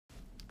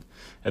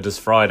It is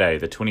Friday,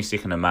 the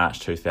 22nd of March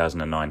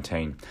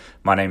 2019.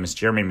 My name is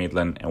Jeremy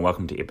Medlin and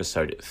welcome to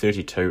episode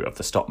 32 of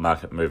the Stock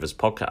Market Movers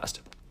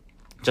podcast.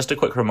 Just a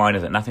quick reminder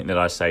that nothing that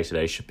I say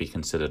today should be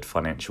considered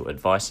financial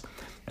advice.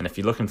 And if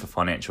you're looking for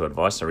financial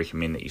advice, I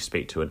recommend that you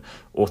speak to an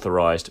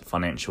authorised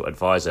financial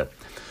advisor.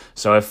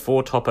 So I have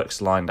 4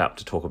 topics lined up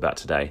to talk about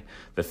today.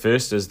 The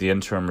first is the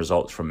interim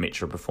results from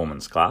Metro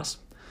Performance Glass.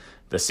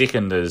 The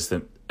second is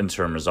the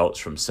interim results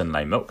from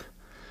Synlait Milk.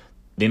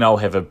 Then I'll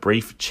have a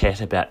brief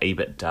chat about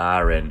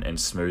EBITDA and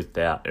smoothed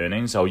out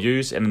earnings. I'll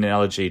use an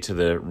analogy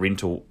to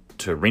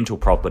rental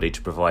property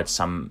to provide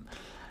some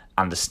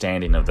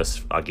understanding of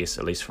this, I guess,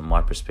 at least from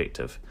my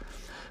perspective.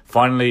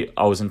 Finally,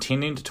 I was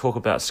intending to talk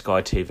about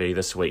Sky TV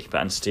this week, but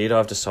instead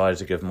I've decided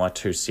to give my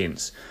 2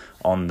 cents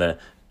on the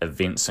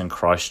events in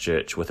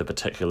Christchurch with a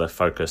particular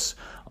focus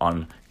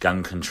on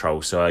gun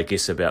control. So I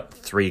guess about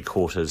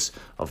 3/4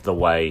 of the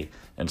way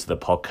into the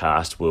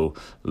podcast we'll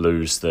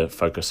lose the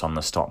focus on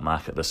the stock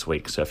market this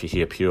week. So if you're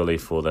here purely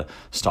for the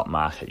stock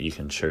market, you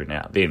can tune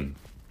out then.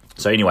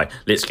 So anyway,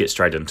 let's get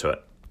straight into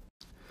it.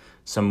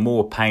 Some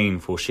more pain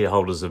for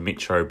shareholders of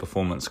Metro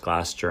Performance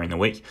Glass during the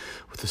week,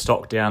 with the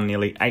stock down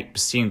nearly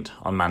 8%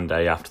 on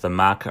Monday after the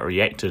market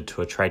reacted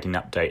to a trading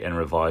update and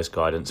revised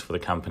guidance for the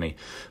company.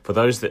 For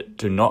those that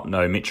do not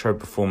know, Metro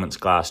Performance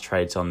Glass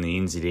trades on the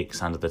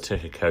NZX under the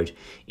ticker code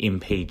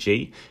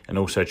MPG and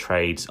also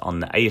trades on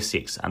the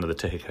ASX under the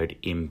ticker code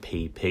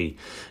MPP.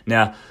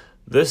 Now,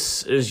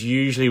 this is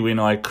usually when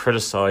I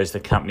criticise the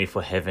company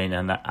for having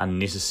an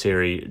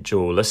unnecessary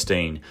dual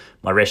listing.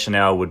 My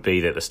rationale would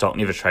be that the stock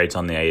never trades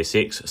on the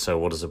ASX, so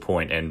what is the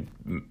point? And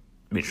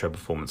Metro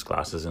Performance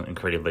Glass is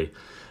incredibly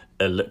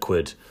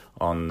illiquid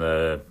on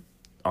the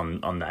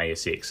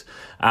ASX.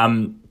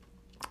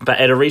 But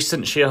at a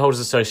recent Shareholders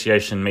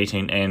Association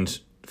meeting, and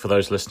for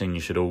those listening,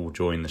 you should all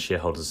join the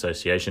Shareholders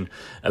Association,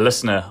 a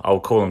listener, I'll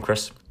call him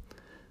Chris.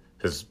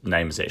 His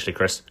name is actually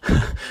Chris.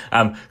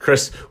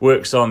 Chris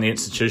works on the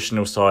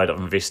institutional side of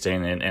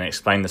investing and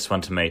explained this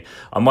one to me.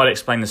 I might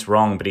explain this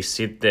wrong, but he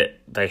said that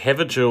they have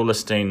a dual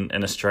listing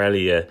in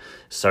Australia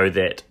so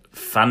that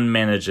fund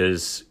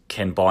managers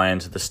can buy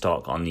into the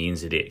stock on the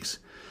NZX.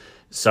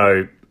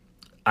 So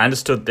I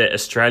understood that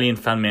Australian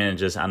fund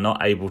managers are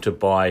not able to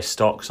buy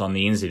stocks on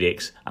the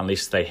NZX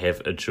unless they have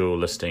a dual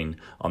listing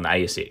on the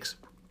ASX.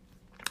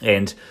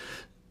 And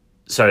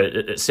so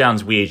it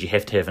sounds weird. You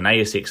have to have an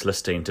ASX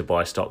listing to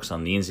buy stocks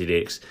on the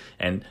NZX,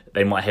 and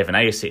they might have an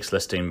ASX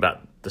listing,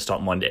 but the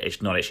stock might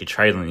not actually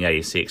trade on the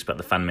ASX, but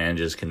the fund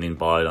managers can then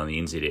buy it on the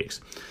NZX.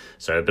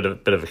 So a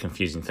bit of a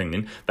confusing thing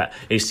then. But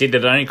he said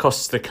that it only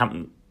costs the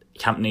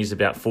companies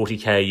about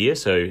 40k a year,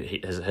 so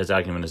his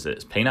argument is that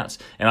it's peanuts.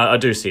 And I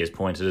do see his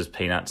point. It is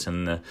peanuts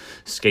in the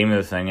scheme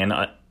of the thing, and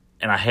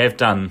I have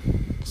done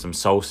some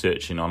soul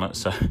searching on it,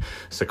 so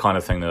it's the kind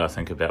of thing that I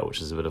think about,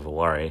 which is a bit of a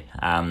worry.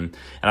 And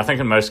I think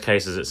in most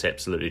cases it's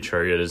absolutely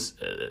true.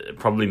 It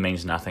probably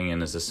means nothing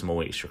and is a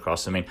small extra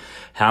cost. I mean,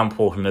 how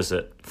important is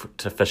it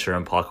to Fisher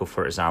 & Paykel,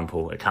 for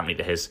example, a company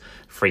that has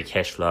free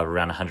cash flow of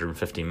around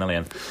 150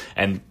 million?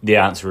 And the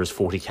answer is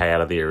 40k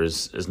out of there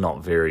is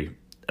not very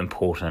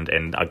important,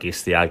 and I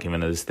guess the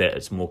argument is that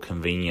it's more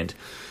convenient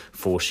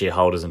for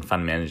shareholders and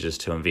fund managers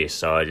to invest.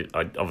 So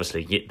I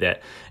obviously get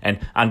that,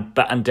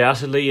 but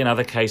undoubtedly in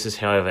other cases,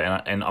 however,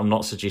 and I'm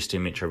not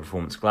suggesting Metro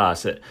Performance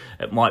Glass, it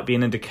might be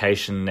an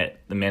indication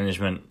that the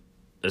management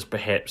is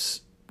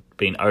perhaps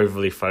being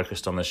overly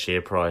focused on the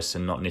share price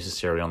and not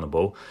necessarily on the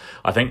bull.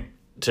 I think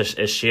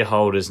as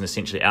shareholders and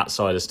essentially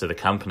outsiders to the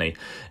company,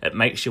 it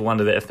makes you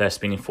wonder that if they're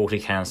spending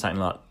 40k on something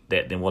like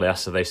that, then what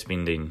else are they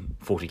spending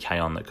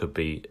 40k on that could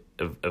be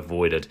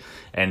avoided?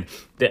 And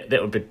that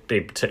would be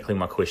particularly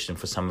my question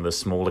for some of the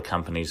smaller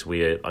companies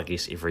where I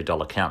guess every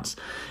dollar counts.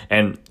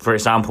 And for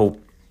example,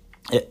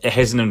 it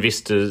has an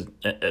investor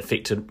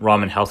affected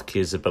Ryman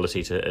Healthcare's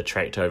ability to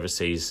attract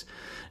overseas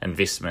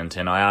investment.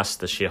 And I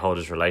asked the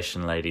shareholders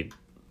relation lady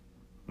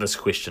this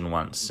question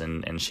once,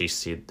 and she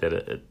said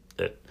that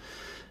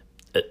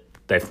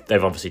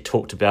they've obviously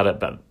talked about it,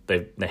 but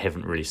they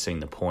haven't really seen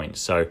the point.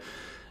 So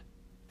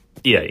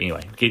yeah,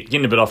 anyway,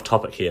 getting a bit off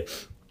topic here.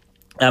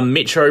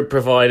 Metro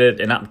provided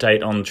an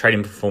update on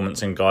trading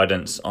performance and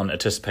guidance on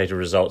anticipated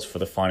results for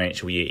the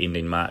financial year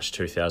ending March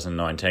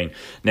 2019.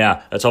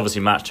 Now, it's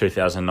obviously March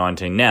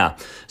 2019 now.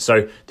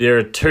 So there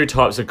are 2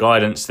 types of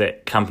guidance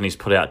that companies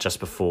put out just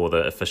before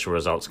the official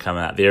results come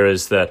out. There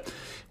is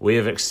we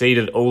have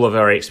exceeded all of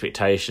our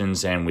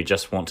expectations and we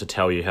just want to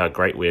tell you how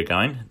great we're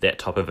going, that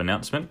type of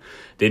announcement.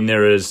 Then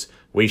there is,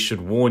 we should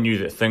warn you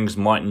that things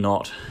might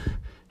not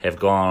have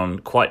gone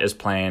quite as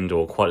planned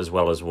or quite as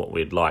well as what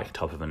we'd like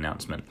type of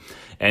announcement.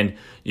 And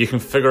you can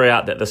figure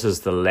out that this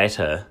is the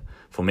latter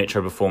for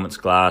Metro Performance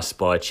Glass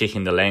by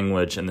checking the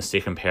language in the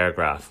second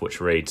paragraph,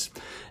 which reads,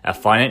 our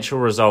financial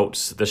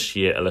results this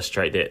year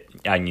illustrate that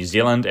our New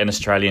Zealand and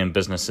Australian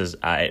businesses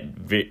are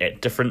at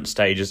different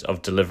stages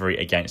of delivery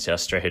against our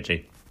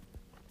strategy.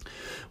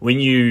 When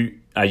you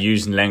are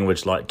using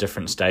language like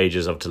different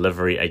stages of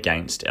delivery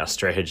against our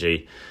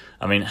strategy,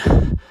 I mean,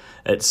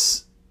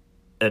 it's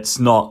it's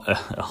not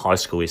a high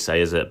school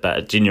essay, is it? But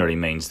it generally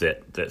means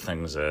that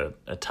things are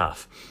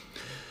tough.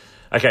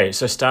 Okay,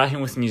 so starting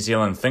with New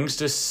Zealand, things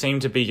just seem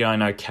to be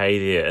going okay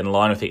there, in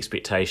line with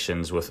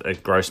expectations, with a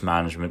gross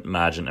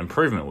margin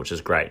improvement, which is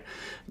great.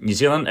 New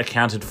Zealand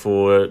accounted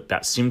for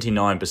about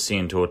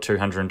 79% or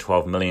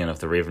 212 million of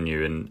the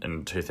revenue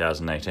in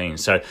 2018.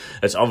 So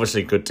it's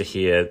obviously good to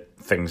hear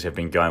things have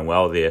been going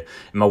well there.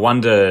 And my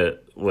wonder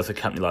with a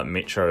company like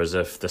Metro is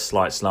if the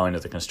slight slowing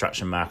of the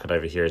construction market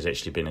over here has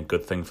actually been a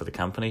good thing for the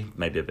company,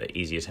 maybe a bit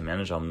easier to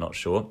manage, I'm not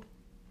sure.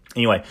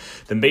 Anyway,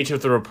 the meat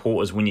of the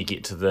report is when you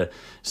get to the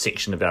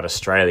section about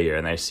Australia,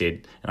 and they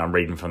said, and I'm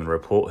reading from the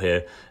report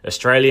here,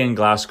 Australian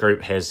Glass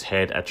Group has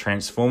had a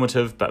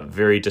transformative but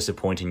very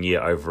disappointing year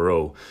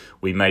overall.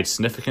 We made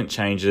significant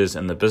changes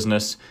in the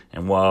business,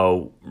 and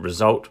while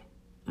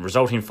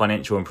resulting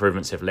financial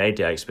improvements have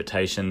lagged our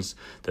expectations,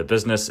 the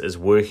business is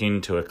working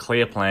to a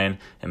clear plan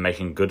and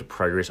making good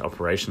progress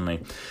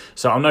operationally.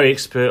 So I'm no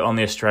expert on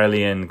the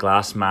Australian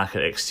glass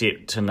market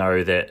except to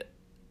know that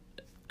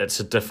it's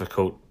a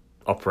difficult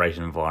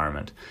operating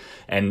environment.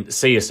 And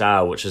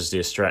CSR, which is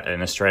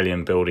an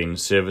Australian building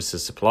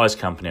services supplies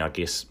company, I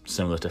guess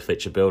similar to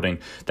Fletcher Building,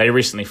 they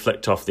recently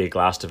flicked off their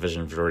glass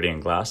division,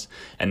 Viridian Glass,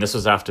 and this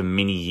was after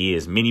many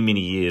years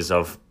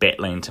of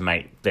battling to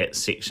make that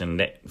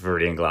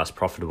Viridian Glass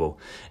profitable.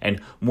 And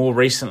more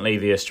recently,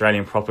 the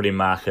Australian property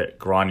market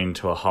grinding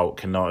to a halt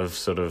cannot have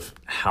sort of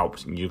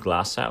helped new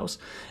glass sales.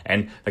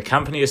 And the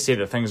company has said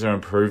that things are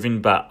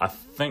improving, but I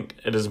think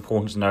it is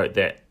important to note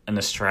that in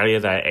Australia,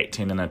 they're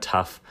acting in a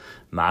tough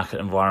market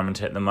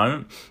environment at the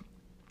moment.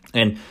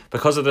 And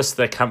because of this,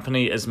 the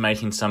company is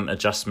making some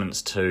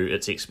adjustments to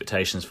its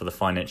expectations for the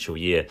financial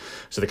year.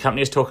 So the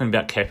company is talking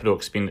about capital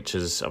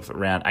expenditures of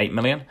around 8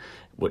 million,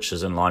 which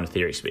is in line with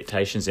their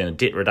expectations, and a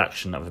debt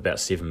reduction of about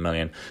 7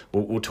 million.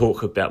 We'll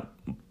talk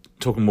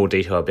in more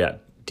detail about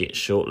debt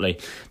shortly.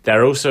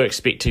 They're also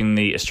expecting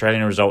the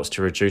Australian results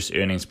to reduce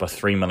earnings by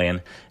 3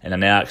 million and are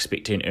now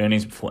expecting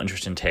earnings before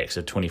interest and tax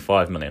of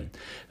 25 million.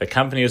 The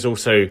company has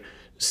also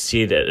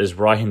said it is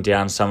writing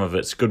down some of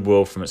its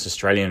goodwill from its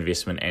Australian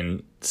investment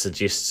and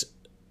suggests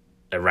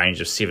a range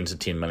of 7 to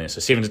 10 million.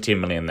 So 7 to 10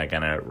 million they're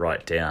going to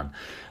write down,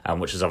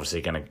 which is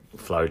obviously going to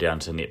flow down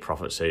to net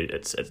profit. So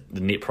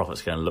the net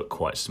profit's going to look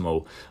quite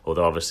small,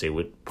 although obviously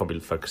we're probably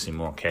focusing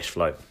more on cash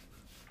flow.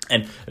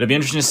 And it'll be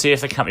interesting to see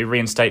if the company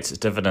reinstates its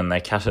dividend.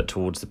 They cut it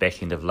towards the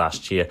back end of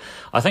last year.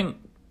 I think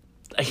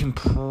they can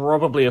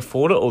probably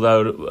afford it,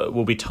 although it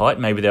will be tight.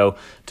 Maybe they'll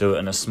do it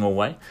in a small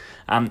way.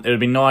 It would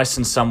be nice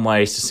in some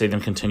ways to see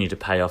them continue to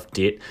pay off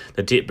debt.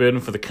 The debt burden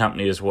for the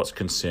company is what's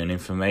concerning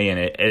for me. And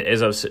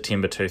as of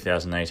September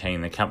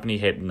 2018, the company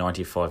had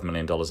 $95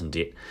 million in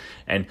debt.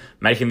 And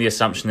making the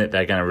assumption that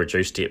they're going to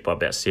reduce debt by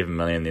about 7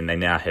 million, then they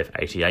now have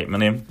 88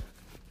 million.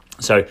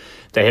 So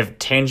they have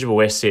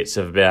tangible assets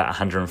of about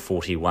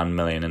 141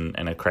 million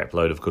and a crap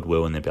load of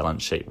goodwill in their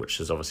balance sheet, which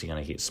is obviously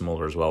going to get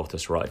smaller as well with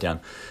this write-down.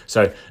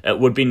 So it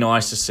would be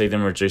nice to see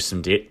them reduce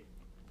some debt.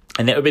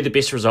 And that would be the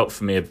best result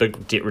for me, a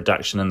big debt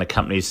reduction in the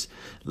company's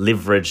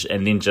leverage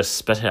and then just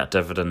spit out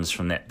dividends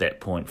from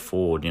that point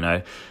forward, you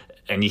know.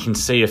 And you can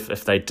see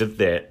if they did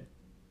that,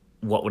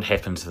 what would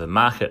happen to the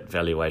market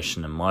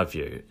valuation in my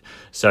view.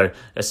 So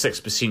a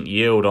 6%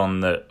 yield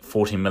on the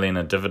 40 million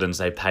in dividends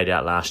they paid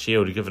out last year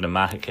would give it a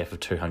market cap of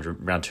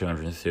around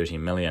 230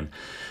 million.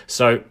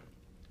 So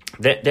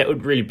that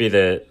would really be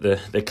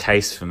the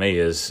case for me,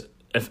 is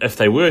if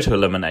they were to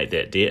eliminate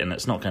that debt, and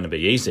it's not going to be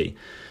easy,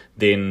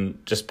 then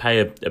just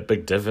pay a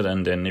big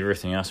dividend and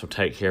everything else will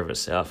take care of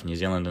itself. New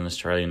Zealand and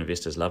Australian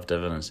investors love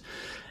dividends.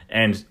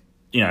 And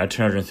you know, a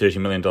 $230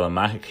 million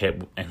market cap,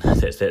 and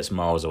that's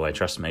miles away,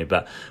 trust me,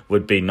 but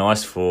would be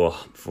nice for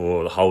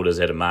the holders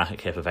at a market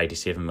cap of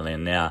 87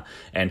 million now.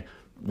 And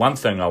one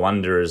thing I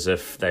wonder is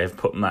if they have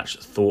put much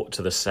thought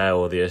to the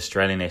sale of the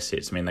Australian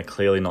assets. I mean, they're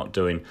clearly not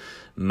doing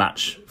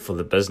much for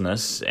the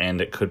business, and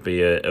it could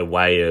be a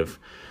way of,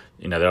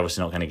 you know, they're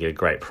obviously not going to get a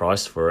great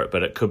price for it,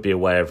 but it could be a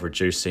way of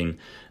reducing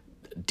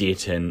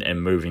debt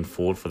and moving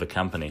forward for the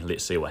company.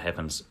 Let's see what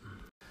happens.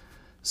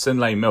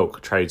 Synlait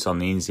Milk trades on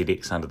the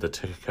NZX under the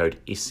ticker code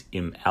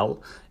SML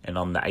and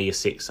on the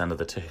ASX under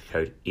the ticker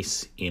code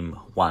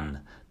SM1.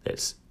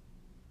 That's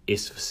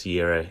S for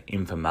Sierra,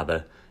 M for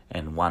Mother,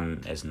 and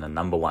 1 as in the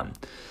number 1.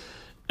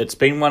 It's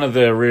been one of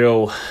the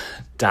real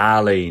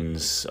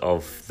darlings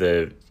of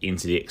the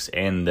NZX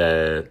and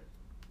the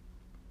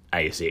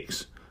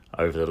ASX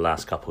over the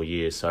last couple of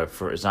years. So,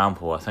 for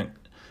example, I think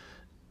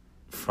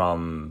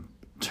from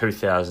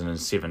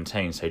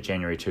 2017, so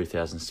January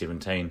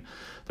 2017,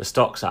 the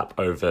stock's up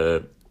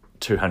over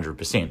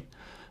 200%.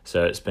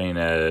 So it's been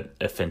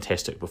a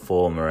fantastic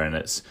performer, and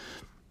it's,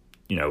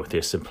 you know, with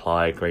their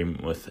supply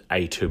agreement with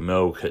A2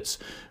 Milk, it's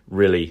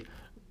really,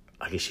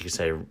 I guess you could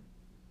say,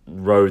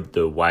 rode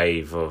the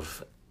wave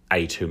of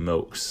A2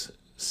 Milk's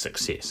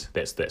success.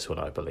 That's what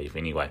I believe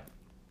anyway.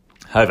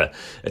 However,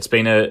 it's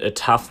been a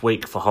tough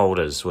week for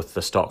holders, with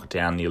the stock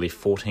down nearly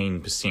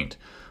 14%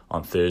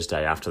 on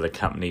Thursday after the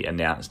company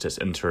announced its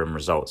interim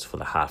results for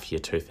the half year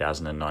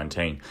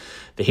 2019.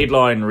 The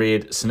headline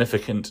read,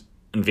 significant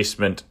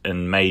investment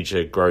in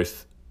major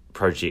growth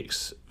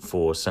projects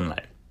for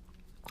Synlait.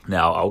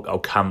 Now,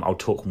 I'll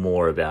talk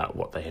more about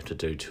what they have to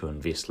do to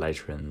invest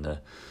later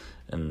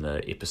in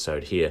the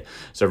episode here.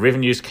 So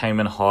revenues came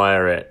in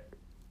higher at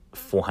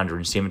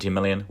 470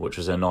 million, which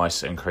was a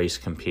nice increase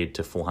compared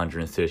to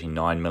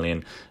 439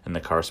 million in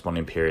the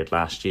corresponding period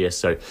last year.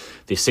 So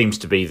there seems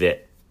to be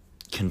that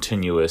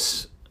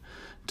continuous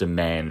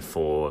demand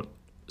for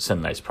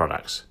Synlait's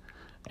products,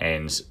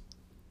 and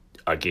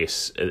I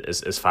guess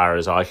as far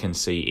as I can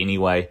see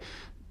anyway,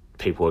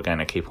 people are going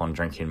to keep on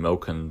drinking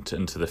milk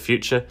into the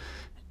future.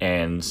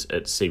 And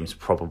it seems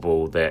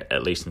probable that,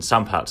 at least in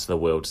some parts of the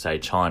world, say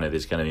China,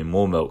 there's going to be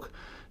more milk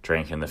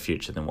drank in the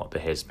future than what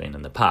there has been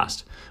in the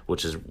past,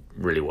 which is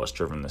really what's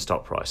driven the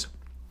stock price.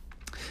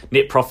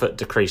 Net profit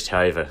decreased,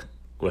 however,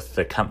 with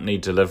the company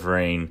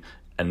delivering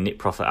a net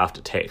profit after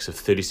tax of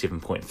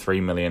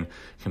 37.3 million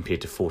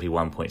compared to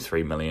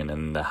 41.3 million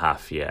in the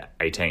half year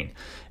 18.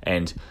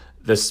 And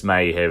this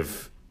may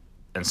have,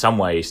 in some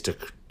ways, to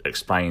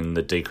explain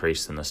the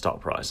decrease in the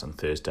stock price on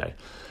Thursday.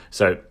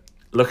 So,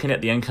 looking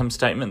at the income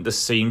statement, this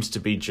seems to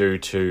be due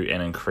to an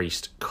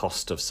increased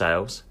cost of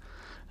sales.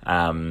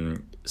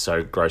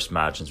 So gross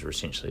margins were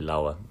essentially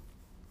lower.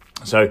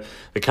 So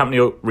the company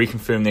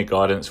reconfirmed their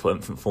guidance for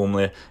infant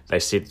formula. They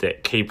said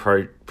that key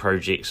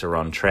projects are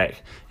on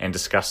track and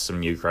discussed some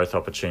new growth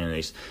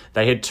opportunities.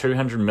 They had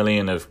 200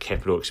 million of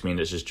capital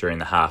expenditures during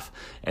the half,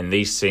 and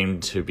these seem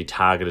to be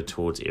targeted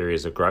towards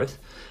areas of growth.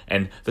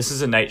 And this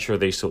is the nature of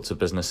these sorts of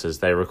businesses.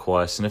 They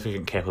require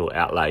significant capital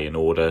outlay in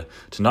order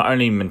to not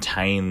only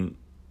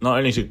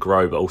to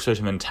grow, but also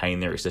to maintain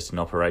their existing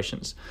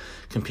operations.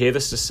 Compare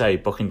this to, say,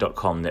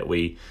 Booking.com that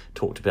we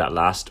talked about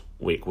last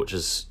week, which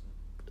is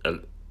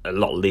a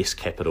lot less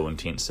capital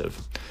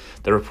intensive.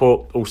 The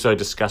report also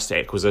discussed the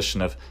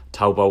acquisition of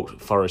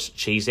Talbot Forest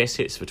cheese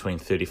assets between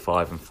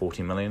 35 and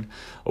 40 million.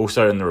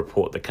 Also in the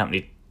report, the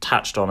company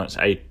touched on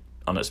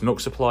its milk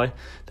supply.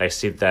 They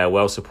said they are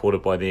well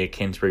supported by their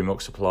Canterbury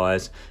milk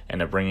suppliers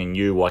and are bringing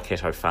new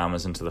Waikato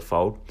farmers into the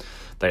fold.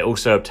 They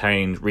also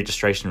obtained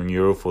registration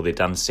renewal for their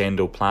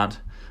Dunsandel plant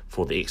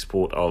for the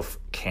export of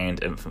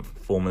canned infant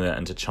formula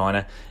into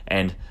China.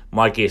 And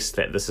my guess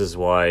that this is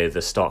why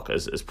the stock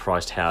is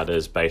priced how it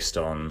is, based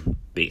on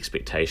the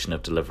expectation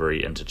of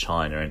delivery into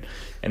China.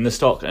 And the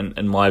stock,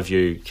 in my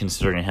view,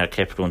 considering how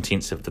capital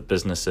intensive the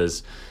business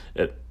is,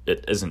 it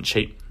isn't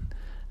cheap.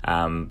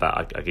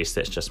 But I guess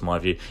that's just my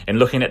view. And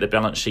looking at the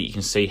balance sheet, you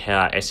can see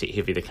how asset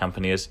heavy the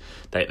company is.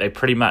 They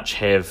pretty much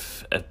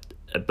have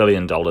 $1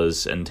 billion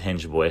in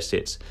tangible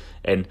assets,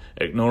 and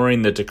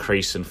ignoring the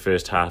decrease in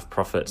first half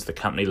profits, the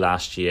company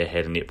last year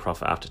had a net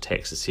profit after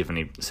tax of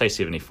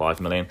 75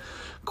 million.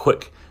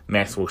 Quick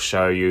math will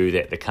show you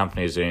that the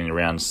company is earning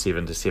around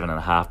 7 to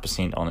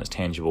 7.5% on its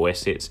tangible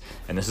assets,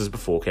 and this is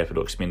before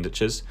capital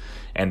expenditures.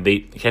 And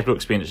the capital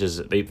expenditures,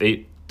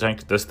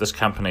 this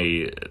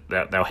company,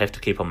 they'll have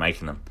to keep on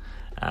making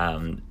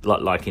them,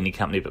 like any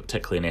company, but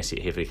particularly an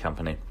asset heavy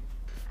company.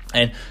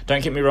 And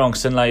don't get me wrong,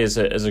 Synlait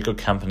is a good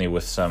company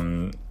with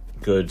some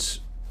good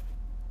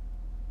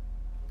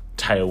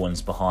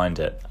tailwinds behind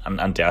it,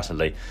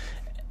 undoubtedly.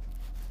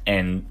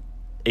 And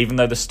even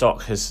though the stock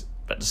back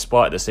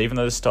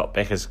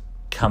has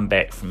come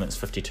back from its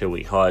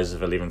 52-week highs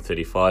of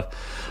 11.35,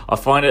 I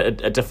find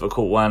it a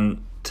difficult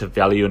one to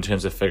value in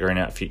terms of figuring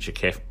out future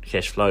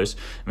cash flows.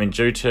 I mean,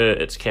 due to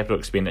its capital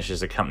expenditures,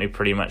 the company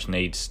pretty much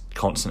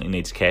constantly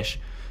needs cash.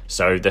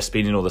 So they're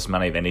spending all this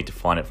money, they need to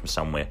find it from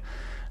somewhere.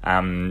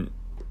 And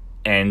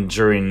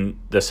during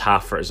this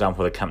half, for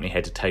example, the company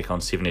had to take on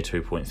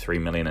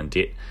 72.3 million in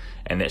debt,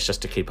 and that's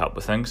just to keep up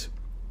with things.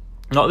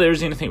 Not that there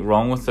is anything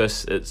wrong with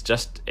this, it's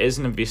just, as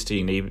an investor,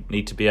 you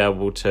need to be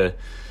able to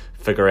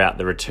figure out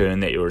the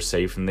return that you'll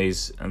receive from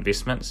these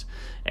investments.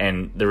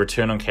 And the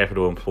return on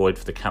capital employed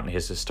for the company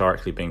has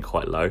historically been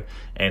quite low,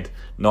 and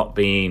not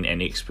being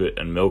an expert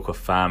in milk or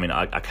farming,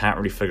 I can't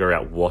really figure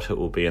out what it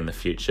will be in the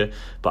future.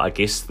 But I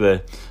guess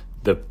the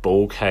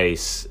bull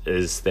case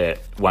is that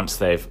once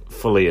they've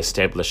fully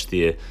established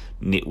their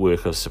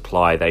network of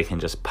supply, they can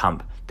just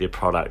pump their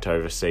product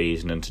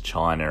overseas and into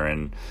China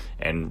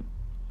and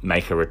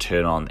make a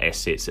return on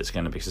assets that's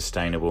going to be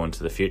sustainable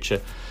into the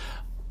future.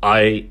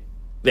 That's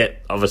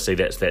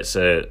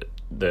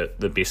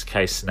the best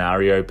case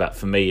scenario, but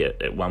for me at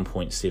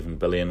 1.7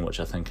 billion, which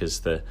I think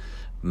is the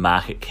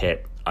market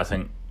cap, I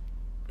think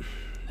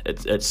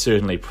it's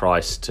certainly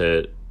priced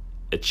to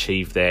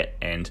achieve that.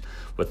 And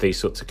with these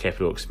sorts of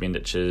capital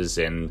expenditures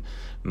and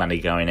money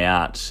going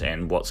out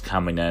and what's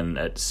coming in,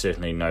 it's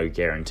certainly no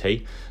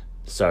guarantee.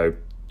 So,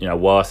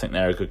 while I think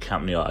they're a good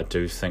company, I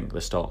do think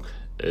the stock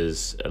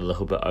is a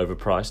little bit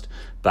overpriced,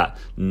 but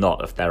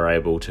not if they're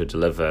able to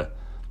deliver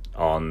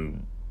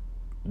on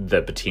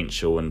the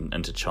potential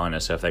into China.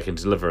 So if they can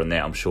deliver on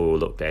that, I'm sure we'll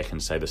look back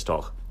and say the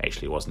stock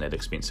actually wasn't that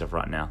expensive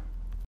right now.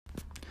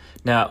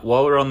 Now,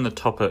 while we're on the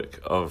topic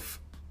of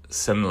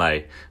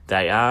Synlait,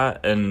 they are,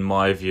 in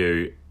my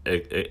view,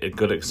 a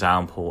good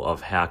example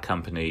of how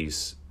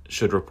companies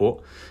should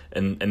report.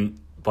 And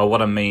by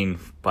what I mean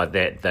by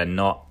that, they're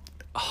not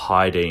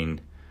hiding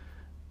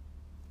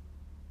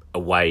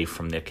away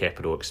from their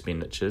capital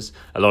expenditures.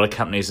 A lot of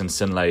companies in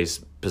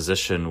Synlait's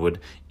position would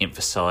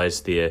emphasise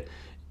their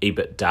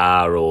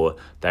EBITDA, or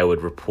they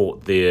would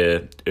report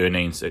their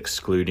earnings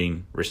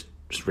excluding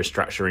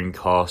restructuring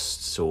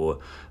costs, or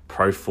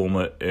pro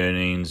forma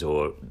earnings,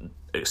 or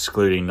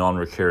excluding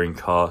non-recurring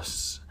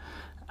costs,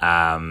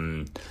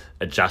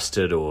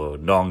 adjusted or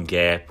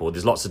non-GAAP, or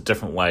there's lots of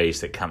different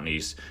ways that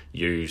companies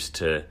use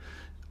to,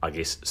 I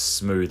guess,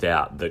 smooth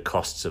out the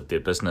costs of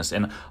their business.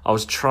 And I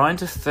was trying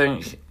to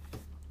think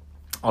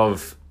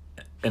of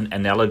an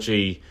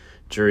analogy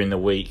during the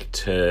week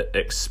to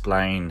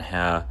explain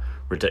how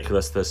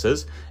ridiculous this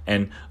is,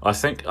 and I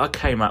think I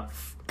came up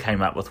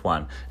with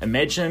one.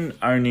 Imagine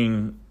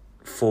owning,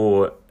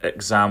 for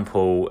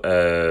example,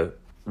 a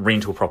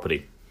rental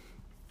property,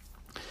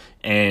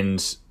 and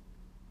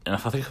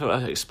if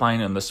I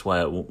explain it in this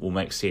way, it will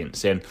make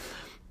sense. And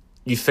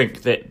you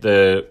think that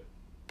the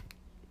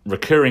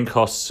recurring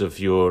costs of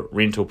your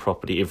rental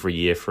property every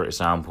year, for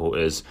example,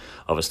 is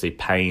obviously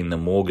paying the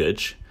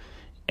mortgage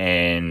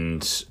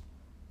and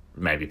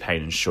maybe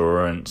paying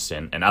insurance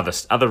and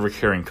other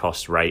recurring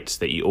cost rates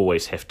that you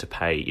always have to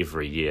pay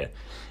every year,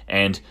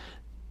 and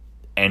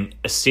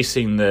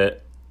assessing the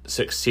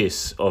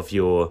success of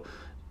your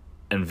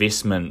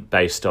investment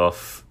based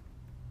off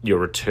your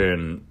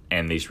return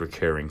and these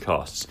recurring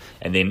costs,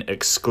 and then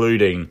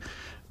excluding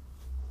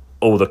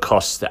all the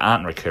costs that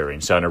aren't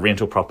recurring. So in a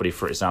rental property,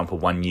 for example,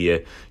 1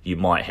 year you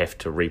might have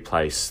to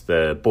replace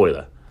the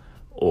boiler,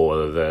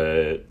 or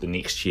the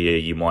next year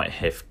you might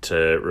have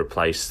to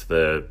replace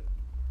the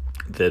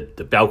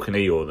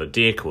balcony or the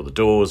deck or the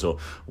doors or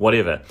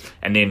whatever,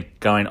 and then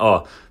going,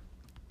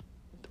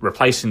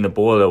 replacing the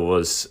boiler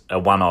was a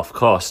one-off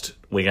cost,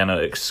 we're going to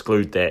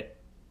exclude that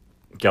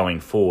going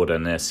forward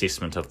in the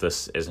assessment of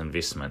this as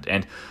investment.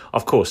 And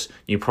of course,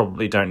 you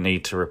probably don't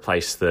need to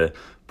replace the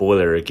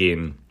boiler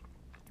again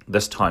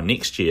this time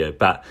next year,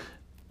 but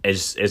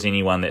as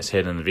anyone that's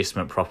had an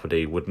investment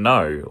property would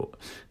know,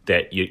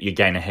 that you're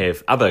going to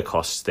have other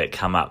costs that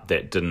come up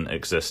that didn't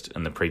exist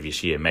in the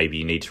previous year. Maybe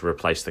you need to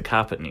replace the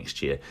carpet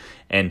next year.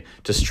 And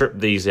to strip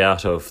these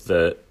out of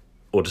to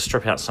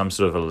strip out some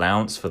sort of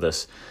allowance for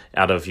this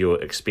out of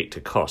your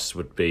expected costs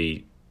would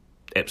be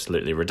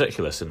absolutely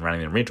ridiculous. In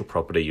running a rental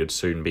property, you'd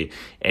soon be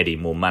adding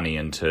more money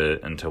into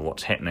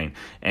what's happening.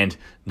 And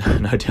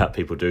no doubt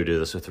people do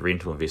this with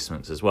rental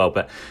investments as well.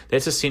 But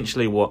that's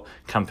essentially what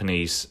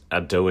companies are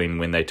doing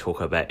when they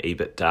talk about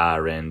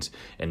EBITDA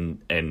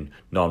and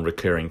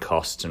non-recurring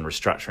costs and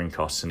restructuring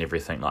costs and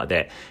everything like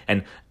that.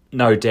 And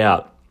no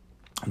doubt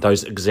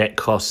those exact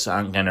costs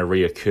aren't going to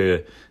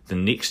reoccur the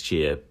next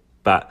year,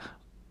 but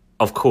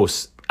of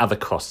course other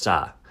costs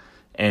are.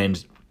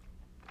 And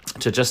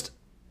to just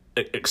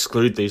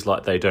exclude these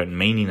like they don't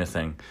mean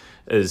anything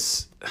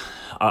is,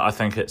 I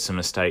think it's a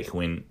mistake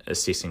when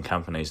assessing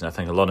companies. And I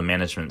think a lot of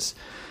managements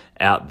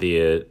out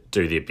there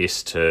do their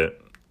best to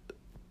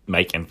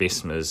make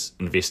investors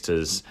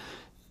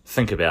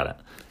think about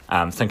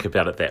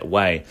it that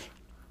way.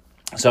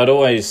 So I'd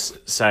always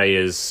say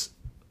is,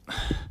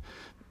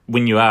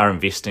 when you are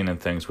investing in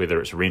things,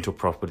 whether it's rental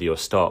property or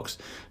stocks,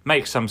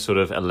 make some sort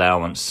of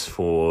allowance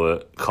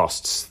for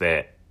costs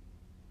that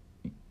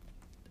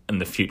in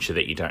the future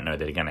that you don't know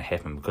that are going to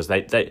happen, because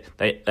they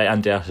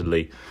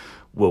undoubtedly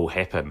will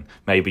happen.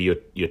 Maybe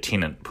your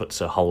tenant puts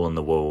a hole in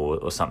the wall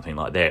or something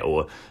like that,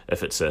 or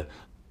if it's a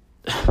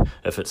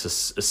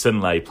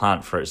Synlait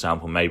plant, for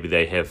example, maybe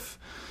they have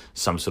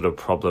some sort of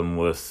problem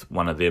with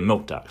one of their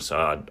milk ducts.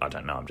 So I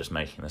don't know, I'm just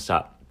making this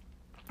up.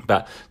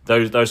 But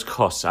those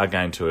costs are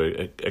going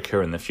to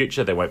occur in the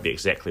future. They won't be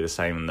exactly the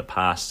same in the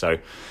past. So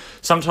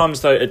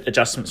sometimes, though,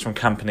 adjustments from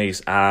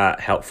companies are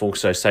helpful.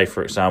 So say,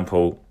 for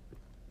example,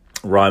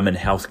 Ryman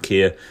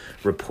Healthcare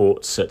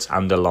reports its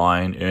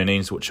underlying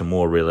earnings, which are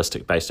more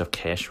realistic based off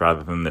cash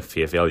rather than the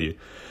fair value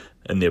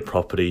in their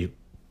property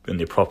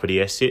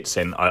assets,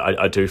 and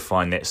I do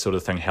find that sort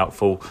of thing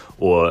helpful.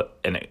 Or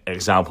an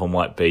example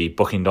might be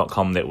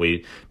Booking.com that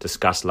we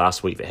discussed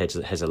last week that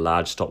has a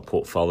large stock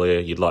portfolio.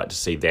 You'd like to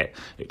see that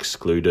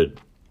excluded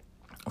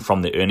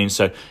from the earnings.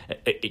 So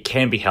it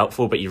can be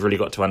helpful, but you've really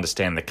got to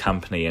understand the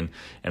company and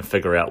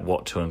figure out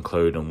what to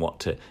include and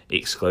what to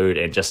exclude,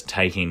 and just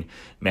taking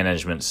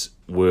management's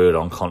word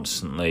on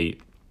constantly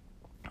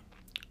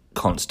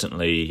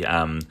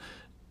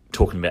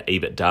talking about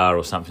EBITDA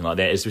or something like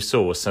that. As we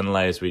saw with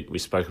Synlait, as we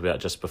spoke about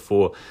just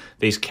before,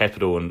 these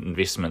capital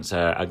investments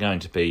are going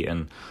to be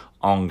an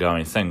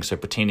ongoing thing. So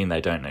pretending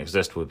they don't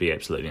exist would be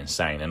absolutely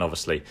insane. And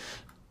obviously,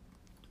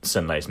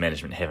 Synlait's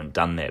management haven't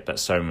done that, but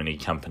so many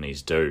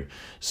companies do.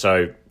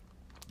 So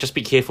just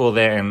be careful of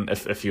that, and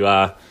if you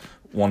are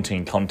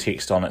wanting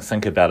context on it,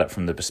 think about it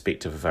from the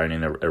perspective of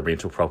owning a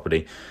rental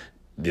property.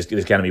 There's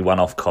going to be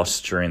one-off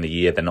costs during the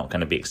year. They're not going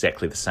to be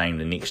exactly the same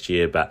the next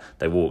year, but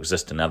they will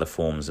exist in other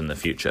forms in the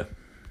future.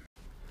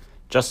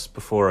 Just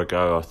before I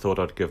go, I thought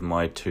I'd give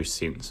my 2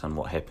 cents on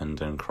what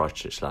happened in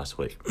Christchurch last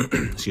week.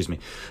 Excuse me.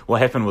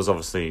 What happened was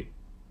obviously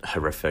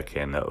horrific,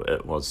 and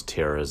it was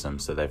terrorism,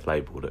 so they've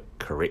labelled it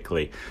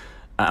correctly.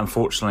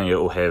 Unfortunately, it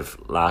will have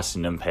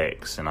lasting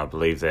impacts, and I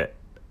believe that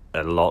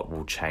a lot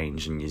will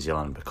change in New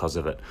Zealand because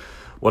of it.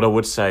 What I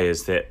would say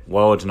is that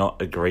while I do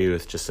not agree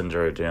with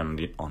Jacinda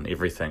Ardern on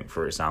everything,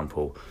 for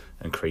example,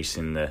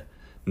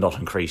 not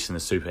increasing the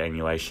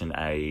superannuation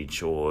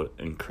age or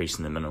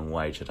increasing the minimum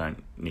wage, I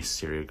don't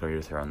necessarily agree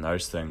with her on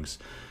those things.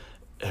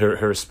 Her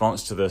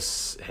response to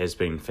this has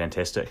been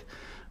fantastic.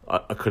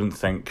 I couldn't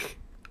think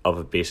of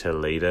a better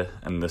leader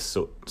in this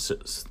sort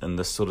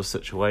of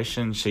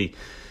situation. She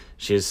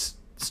has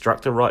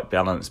struck the right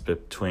balance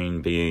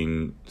between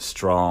being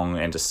strong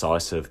and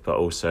decisive, but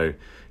also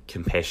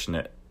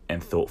compassionate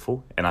and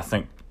thoughtful. And I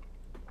think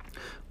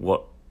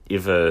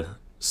whatever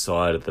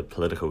side of the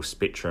political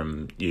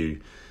spectrum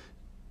you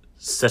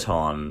sit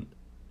on,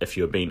 if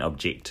you're being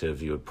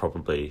objective, you would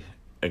probably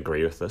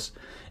agree with this.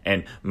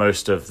 And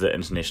most of the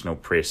international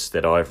press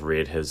that I've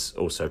read has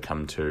also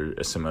come to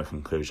a similar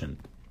conclusion.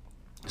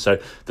 So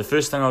the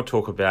first thing I'll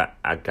talk about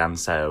are gun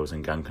sales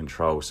and gun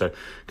control. So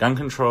gun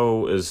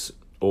control is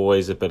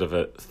always a bit of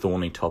a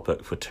thorny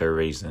topic for two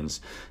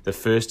reasons. The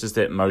first is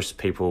that most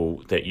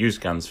people that use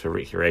guns for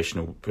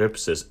recreational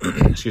purposes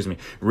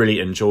really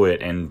enjoy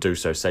it and do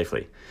so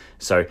safely.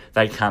 So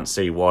they can't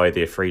see why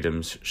their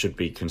freedoms should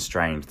be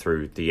constrained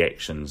through the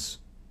actions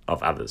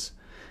of others.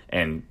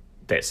 And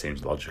that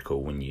seems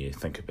logical when you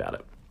think about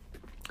it.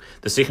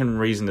 The second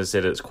reason is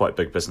that it's quite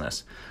big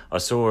business. I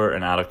saw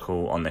an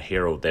article on the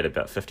Herald that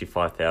about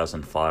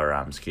 55,000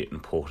 firearms get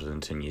imported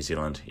into New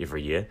Zealand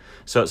every year.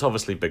 So it's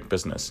obviously big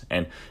business.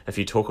 And if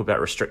you talk about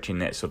restricting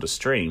that sort of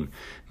stream,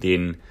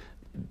 then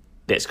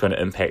that's going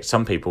to impact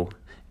some people.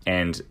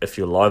 And if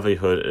your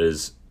livelihood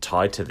is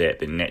tied to that,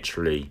 then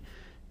naturally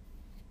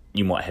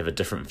you might have a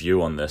different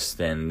view on this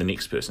than the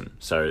next person.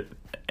 So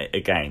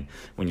again,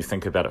 when you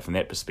think about it from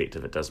that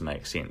perspective, it does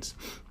make sense.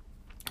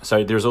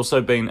 So there's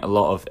also been a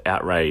lot of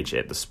outrage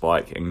at the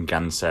spike in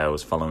gun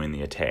sales following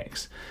the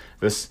attacks.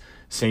 This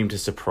seemed to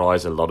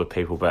surprise a lot of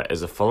people, but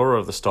as a follower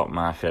of the stock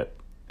market,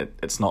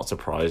 it's not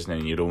surprising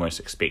and you'd almost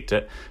expect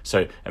it.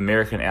 So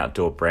American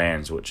Outdoor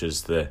Brands, which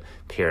is the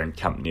parent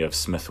company of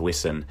Smith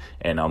Wesson,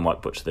 and I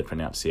might butcher the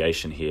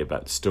pronunciation here,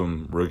 but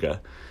Sturm Ruger,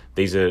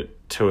 these are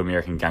two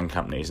American gun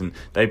companies, and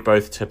they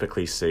both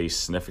typically see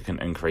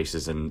significant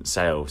increases in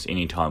sales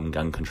anytime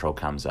gun control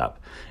comes up.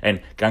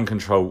 And gun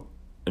control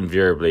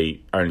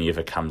invariably only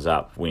ever comes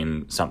up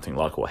when something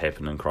like what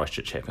happened in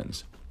Christchurch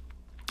happens.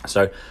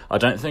 So I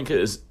don't think it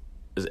is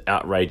as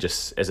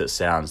outrageous as it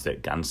sounds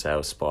that gun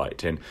sales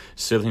spiked, and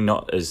certainly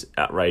not as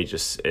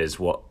outrageous as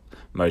what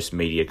most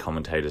media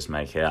commentators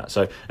make out.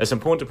 So it's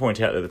important to point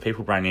out that the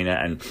people running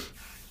it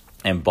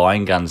and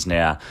buying guns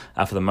now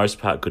are for the most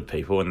part good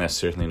people, and they're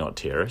certainly not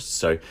terrorists.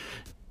 So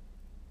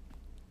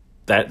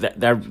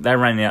they're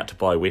running out to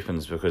buy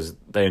weapons because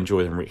they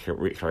enjoy them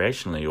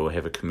recreationally or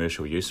have a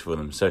commercial use for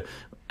them. So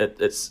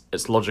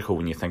it's logical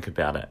when you think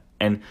about it.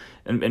 And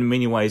in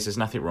many ways, there's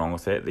nothing wrong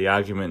with that. The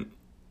argument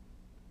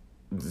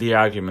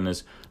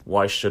is,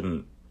 why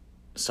shouldn't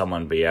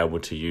someone be able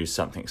to use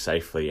something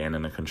safely and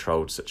in a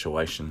controlled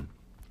situation?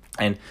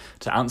 And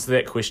to answer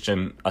that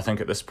question, I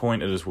think at this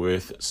point it is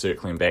worth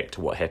circling back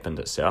to what happened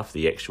itself,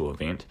 the actual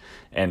event.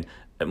 And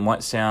it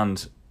might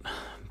sound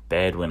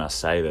bad when I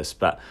say this,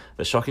 but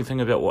the shocking thing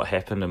about what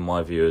happened, in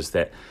my view, is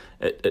that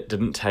it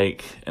didn't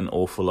take an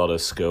awful lot of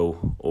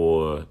skill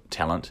or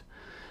talent.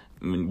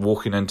 I mean,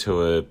 walking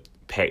into a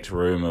packed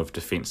room of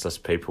defenceless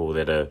people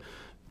that are,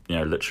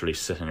 literally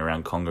sitting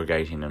around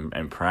congregating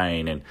and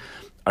praying and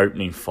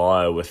opening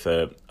fire with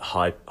a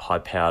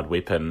high-powered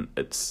weapon,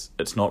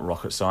 it's not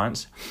rocket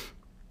science.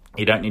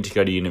 You don't need to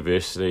go to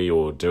university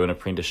or do an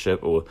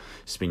apprenticeship or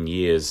spend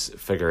years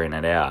figuring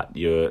it out.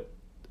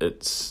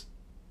 It's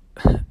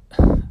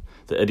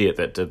the idiot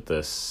that did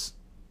this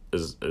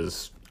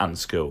is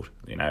unskilled.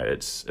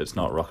 It's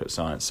not rocket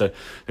science. So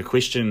the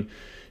question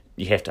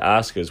you have to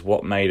ask is,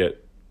 what made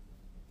it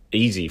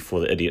easy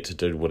for the idiot to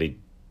do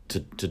to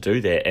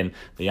do that? And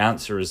the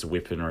answer is the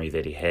weaponry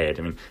that he had.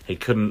 I mean, he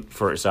couldn't,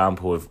 for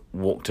example, have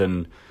walked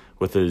in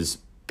with his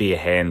bare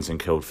hands and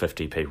killed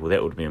 50 people.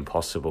 That would be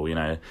impossible.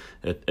 A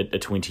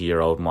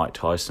 20-year-old Mike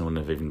Tyson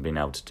wouldn't have even been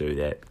able to do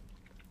that.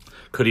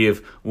 Could he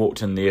have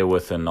walked in there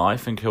with a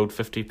knife and killed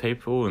 50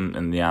 people?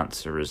 And the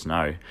answer is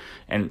no.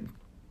 And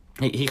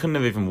he couldn't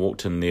have even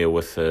walked in there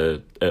with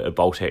a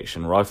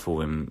bolt-action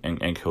rifle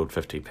and killed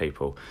 50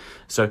 people.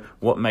 So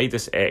what made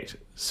this act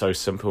so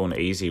simple and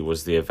easy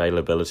was the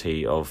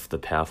availability of the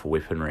powerful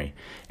weaponry.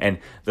 And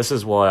this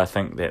is why I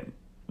think that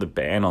the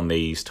ban on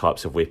these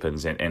types of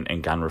weapons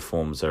and gun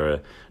reforms are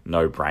a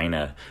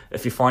no-brainer.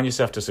 If you find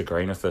yourself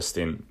disagreeing with this,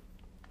 then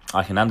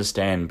I can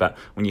understand, but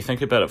when you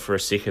think about it for a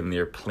second,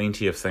 there are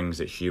plenty of things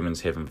that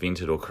humans have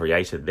invented or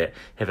created that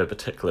have a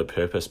particular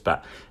purpose,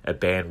 but are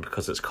banned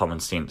because it's common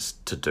sense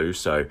to do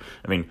so.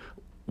 I mean,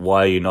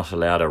 why are you not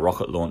allowed a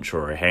rocket launcher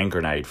or a hand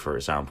grenade, for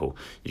example?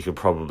 You could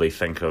probably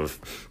think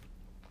of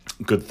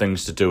good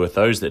things to do with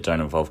those that don't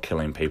involve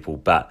killing people,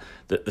 but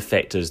the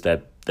fact is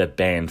that they're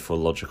banned for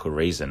logical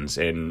reasons,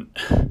 and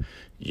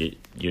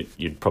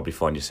you'd probably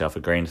find yourself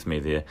agreeing with me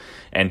there.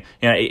 And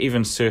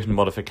even certain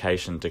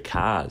modification to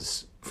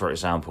cars for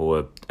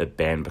example, are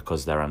banned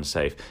because they're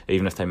unsafe.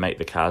 Even if they make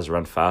the cars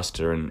run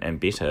faster and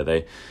better,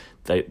 they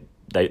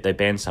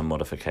ban some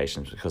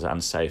modifications because they're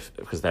unsafe,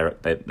 because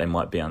they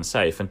might be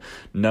unsafe, and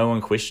no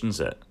one questions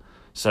it.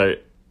 So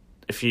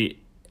if you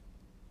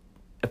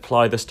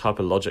apply this type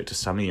of logic to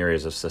some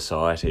areas of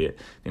society,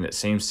 then it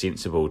seems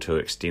sensible to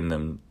extend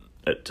them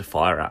to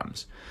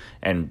firearms.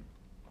 And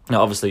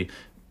now, obviously,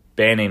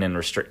 banning and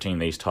restricting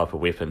these type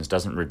of weapons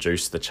doesn't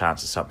reduce the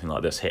chance of something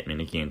like this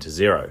happening again to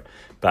zero,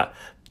 but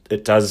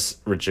it does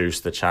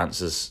reduce the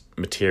chances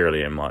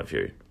materially, in my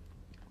view.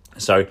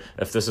 So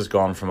if this has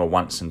gone from a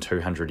once in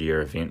 200 year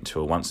event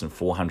to a once in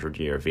 400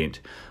 year event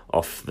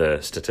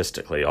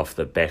statistically off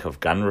the back of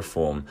gun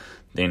reform,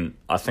 then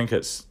I think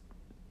it's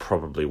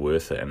probably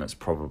worth it, and it's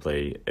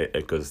probably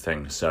a good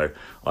thing. So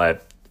I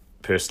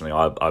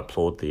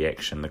applaud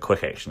the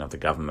quick action of the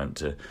government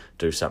to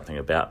do something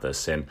about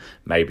this. And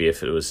maybe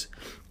if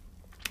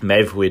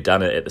we'd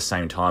done it at the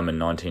same time in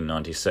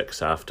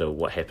 1996 after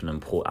what happened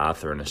in Port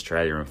Arthur in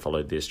Australia and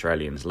followed the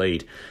Australians'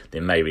 lead,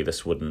 then maybe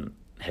this wouldn't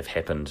have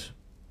happened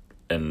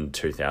in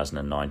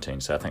 2019.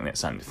 So I think that's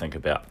something to think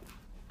about.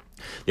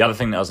 The other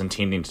thing that I was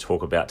intending to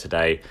talk about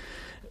today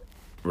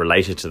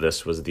related to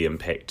this was the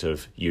impact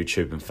of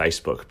YouTube and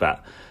Facebook,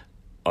 but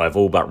I've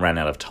all but run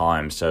out of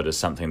time, so it is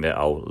something that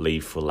I'll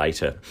leave for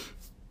later.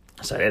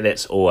 So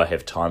that's all I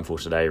have time for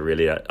today,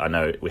 really. I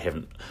know we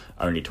haven't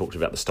only talked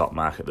about the stock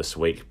market this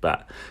week,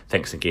 but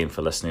thanks again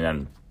for listening.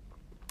 And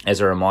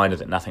as a reminder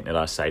that nothing that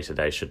I say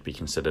today should be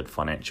considered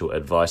financial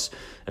advice.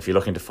 If you're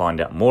looking to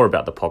find out more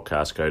about the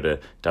podcast, go to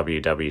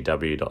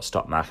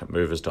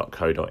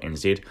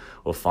www.stockmarketmovers.co.nz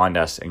or find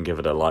us and give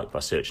it a like by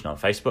searching on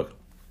Facebook.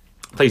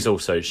 Please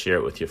also share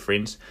it with your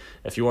friends.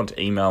 If you want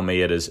to email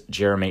me, it is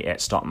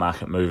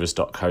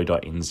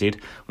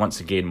jeremy@stockmarketmovers.co.nz. Once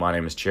again, my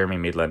name is Jeremy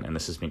Medlin, and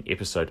this has been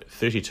episode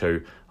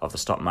 32 of the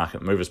Stock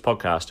Market Movers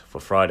podcast for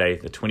Friday,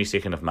 the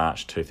 22nd of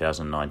March,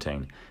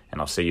 2019.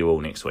 And I'll see you all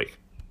next week.